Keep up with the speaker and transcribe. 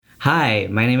Hi,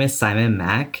 my name is Simon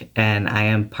Mack, and I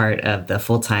am part of the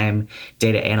Full-time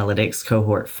Data Analytics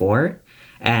Cohort 4.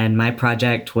 And my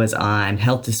project was on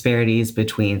health disparities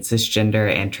between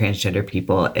cisgender and transgender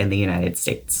people in the United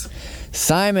States.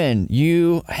 Simon,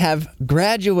 you have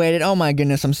graduated. Oh my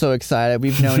goodness, I'm so excited.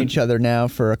 We've known each other now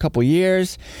for a couple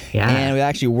years. Yeah. And we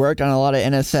actually worked on a lot of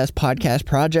NSS podcast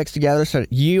projects together. So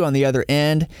you on the other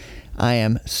end, I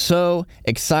am so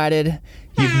excited.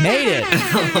 You've made it.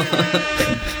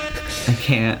 I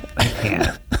can't.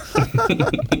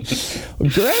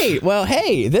 Great. Well,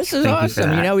 hey, this is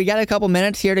awesome. We got a couple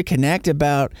minutes here to connect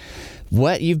about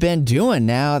what you've been doing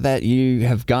now that you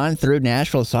have gone through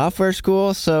Nashville Software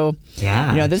School. So,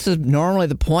 this is normally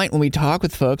the point when we talk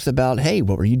with folks about, hey,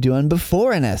 what were you doing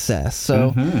before NSS?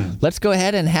 So let's go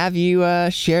ahead and have you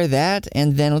share that,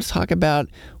 and then let's talk about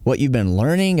what you've been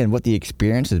learning and what the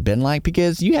experience has been like,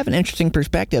 because you have an interesting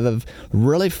perspective of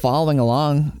really following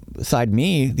alongside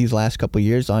me these last couple of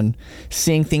years on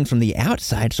seeing things from the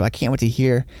outside. So I can't wait to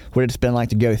hear what it's been like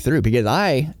to go through, because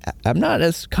I'm not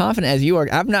as confident as you are.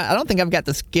 I don't think I've got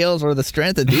the skills or the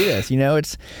strength to do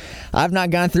this. I've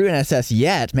not gone through NSS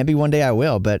yet. Maybe one day I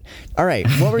will. But all right,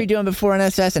 what were you doing before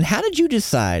NSS, and how did you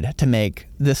decide to make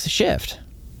this shift?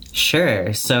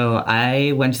 Sure. So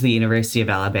I went to the University of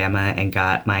Alabama and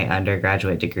got my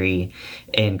undergraduate degree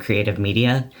in creative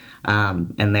media.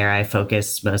 And there I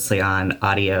focused mostly on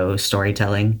audio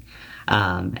storytelling.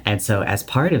 And so as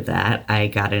part of that, I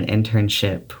got an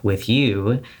internship with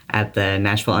you at the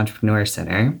Nashville Entrepreneur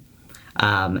Center.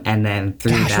 And then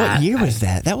through that... What year was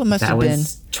that? That must have been... That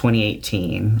was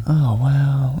 2018. Oh,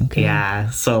 wow. Okay.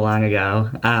 Yeah, so long ago.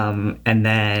 And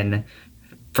then...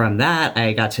 From that,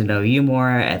 I got to know you more,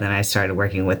 and then I started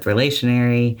working with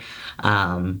Relationary,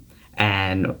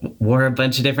 and wore a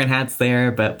bunch of different hats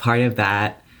there. But part of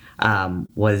that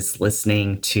was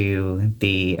listening to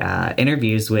the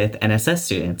interviews with NSS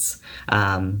students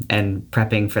and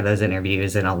prepping for those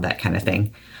interviews and all that kind of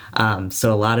thing.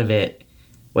 So a lot of it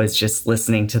was just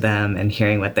listening to them and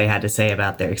hearing what they had to say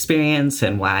about their experience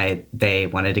and why they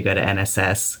wanted to go to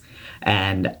NSS.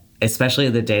 And especially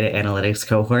the data analytics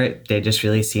cohort, they just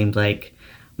really seemed like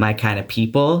my kind of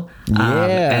people.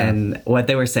 And what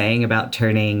they were saying about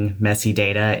turning messy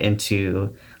data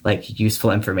into like useful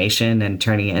information and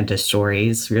turning it into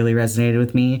stories really resonated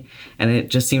with me. And it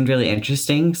just seemed really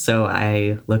interesting. So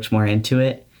I looked more into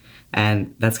it.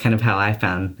 And that's kind of how I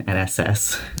found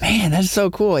NSS. Man, that's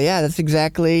so cool. Yeah, that's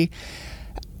exactly...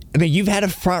 you've had a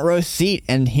front row seat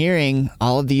in hearing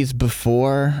all of these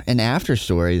before and after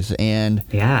stories. And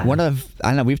I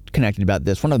know we've connected about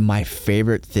this. One of my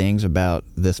favorite things about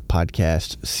this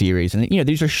podcast series, and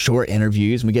these are short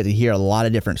interviews and we get to hear a lot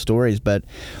of different stories, but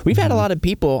we've had a lot of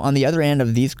people on the other end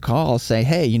of these calls say,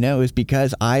 hey, it's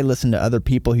because I listen to other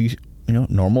people who,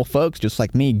 normal folks just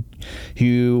like me,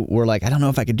 who were like, I don't know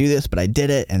if I could do this, but I did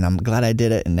it, and I'm glad I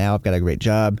did it, and now I've got a great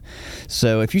job.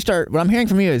 So what I'm hearing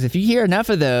from you is if you hear enough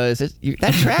of those,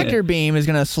 that tractor beam is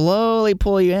going to slowly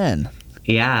pull you in.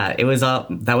 Yeah,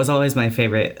 that was always my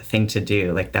favorite thing to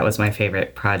do. Like, that was my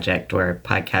favorite project or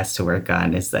podcast to work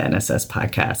on, is the NSS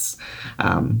podcasts.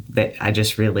 That I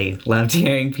just really loved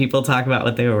hearing people talk about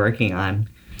what they were working on.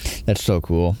 That's so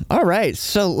cool. All right,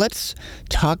 so let's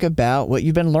talk about what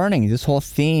you've been learning, this whole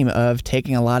theme of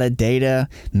taking a lot of data,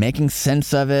 making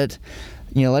sense of it.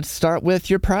 Let's start with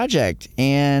your project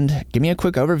and give me a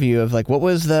quick overview of what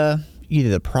was either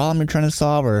the problem you're trying to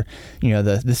solve or,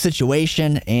 the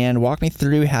situation, and walk me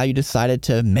through how you decided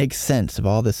to make sense of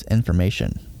all this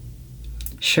information.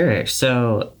 Sure.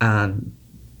 So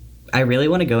I really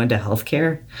want to go into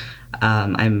healthcare.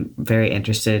 I'm very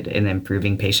interested in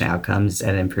improving patient outcomes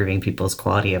and improving people's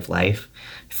quality of life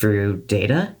through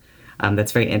data.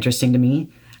 That's very interesting to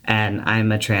me. And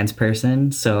I'm a trans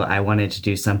person, so I wanted to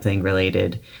do something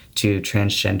related to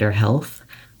transgender health.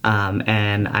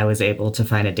 And I was able to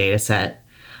find a data set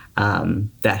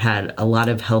that had a lot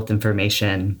of health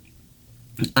information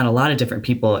on a lot of different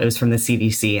people. It was from the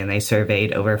CDC, and they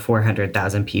surveyed over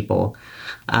 400,000 people.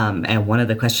 And one of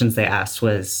the questions they asked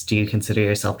was, do you consider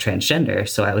yourself transgender?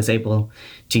 So I was able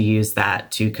to use that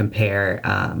to compare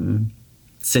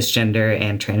cisgender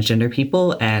and transgender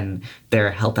people and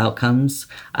their health outcomes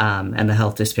and the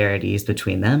health disparities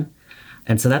between them.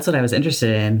 And so that's what I was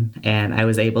interested in. And I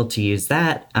was able to use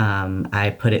that.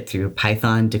 I put it through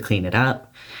Python to clean it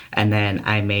up. And then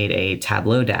I made a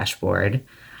Tableau dashboard.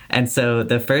 And so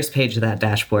the first page of that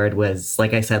dashboard was,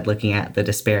 like I said, looking at the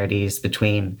disparities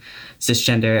between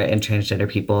cisgender and transgender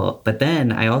people. But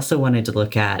then I also wanted to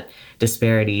look at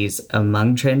disparities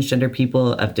among transgender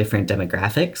people of different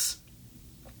demographics.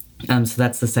 So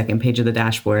that's the second page of the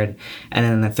dashboard. And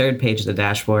then the third page of the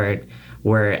dashboard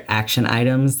were action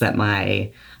items that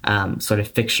my sort of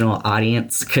fictional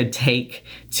audience could take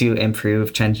to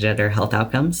improve transgender health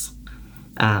outcomes.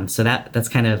 So that's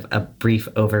kind of a brief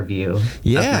overview of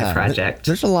my project.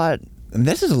 There's a lot.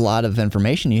 This is a lot of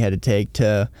information you had to take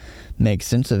to make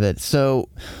sense of it. So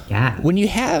when you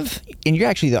have, and you're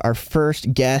actually our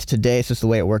first guest today, it's just the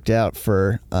way it worked out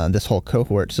for this whole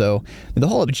cohort. So the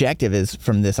whole objective is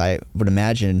from this, I would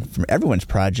imagine, from everyone's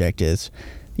project is,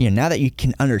 now that you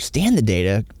can understand the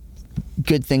data,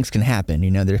 good things can happen.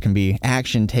 There can be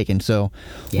action taken. So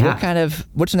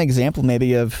what's an example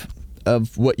maybe of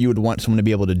what you would want someone to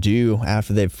be able to do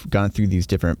after they've gone through these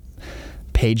different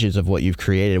pages of what you've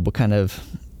created? What kind of,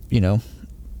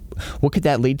 what could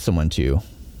that lead someone to?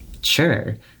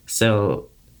 Sure. So,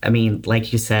 I mean,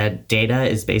 like you said, data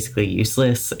is basically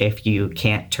useless if you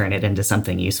can't turn it into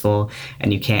something useful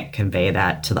and you can't convey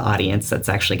that to the audience that's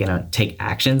actually going to take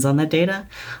actions on that data.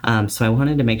 So I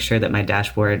wanted to make sure that my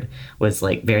dashboard was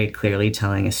like very clearly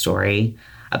telling a story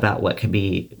about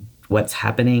what's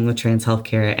happening with trans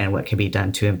healthcare and what can be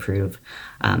done to improve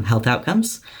health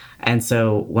outcomes. And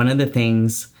so one of the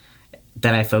things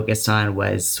that I focused on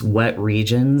was what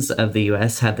regions of the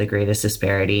U.S. have the greatest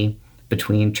disparity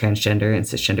between transgender and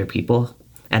cisgender people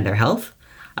and their health.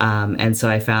 And so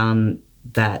I found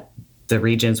that the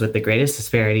regions with the greatest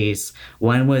disparities,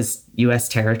 one was U.S.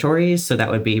 territories, so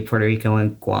that would be Puerto Rico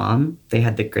and Guam. They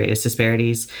had the greatest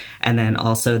disparities, and then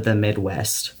also the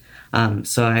Midwest.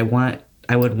 So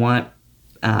I would want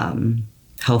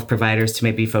health providers to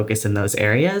maybe focus in those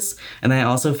areas. And I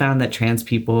also found that trans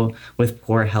people with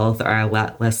poor health are a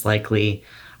lot less likely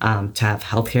to have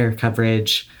healthcare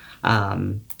coverage,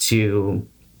 to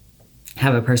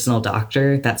have a personal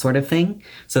doctor, that sort of thing.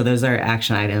 So those are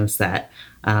action items that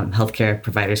healthcare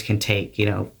providers can take,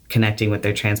 connecting with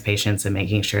their trans patients and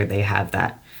making sure they have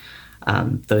that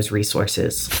those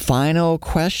resources. Final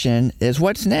question is,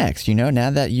 what's next?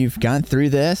 Now that you've gone through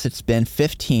this, it's been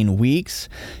 15 weeks.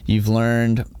 You've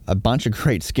learned a bunch of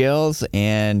great skills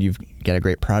and you've got a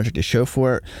great project to show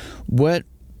for it. What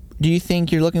do you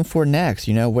think you're looking for next?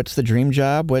 What's the dream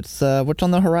job? What's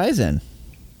on the horizon?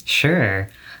 Sure.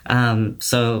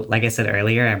 So like I said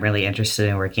earlier, I'm really interested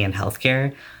in working in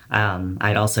healthcare.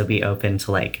 I'd also be open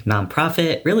to like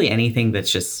nonprofit, really anything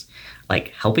that's just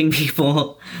like helping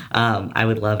people. I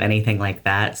would love anything like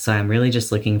that. So I'm really just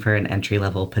looking for an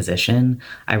entry-level position.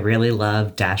 I really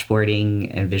love dashboarding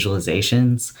and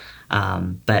visualizations.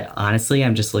 But honestly,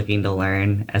 I'm just looking to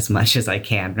learn as much as I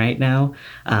can right now.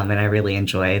 And I really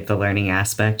enjoy the learning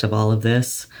aspect of all of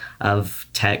this, of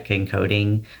tech and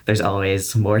coding. There's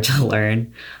always more to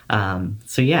learn.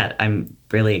 So yeah, I'm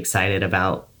really excited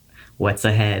about what's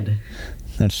ahead.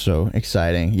 That's so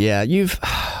exciting. Yeah,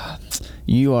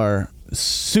 you are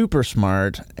super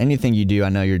smart. Anything you do, I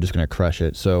know you're just going to crush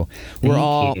it. So we're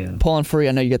all pulling for you.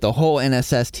 I know you get the whole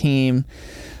NSS team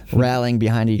rallying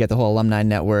behind you. You got the whole alumni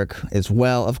network as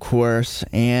well, of course.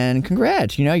 And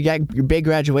congrats. You got your big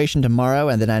graduation tomorrow.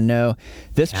 And then I know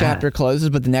this chapter closes,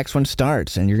 but the next one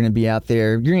starts. And you're going to be out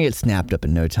there. You're going to get snapped up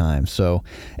in no time. So,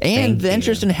 and the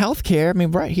interest in healthcare, I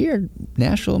mean, right here,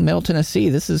 Nashville, Middle Tennessee,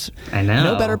 this is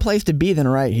no better place to be than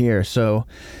right here. So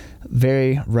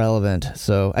very relevant.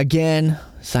 So again,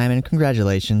 Simon,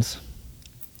 congratulations.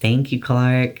 Thank you,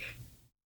 Clark.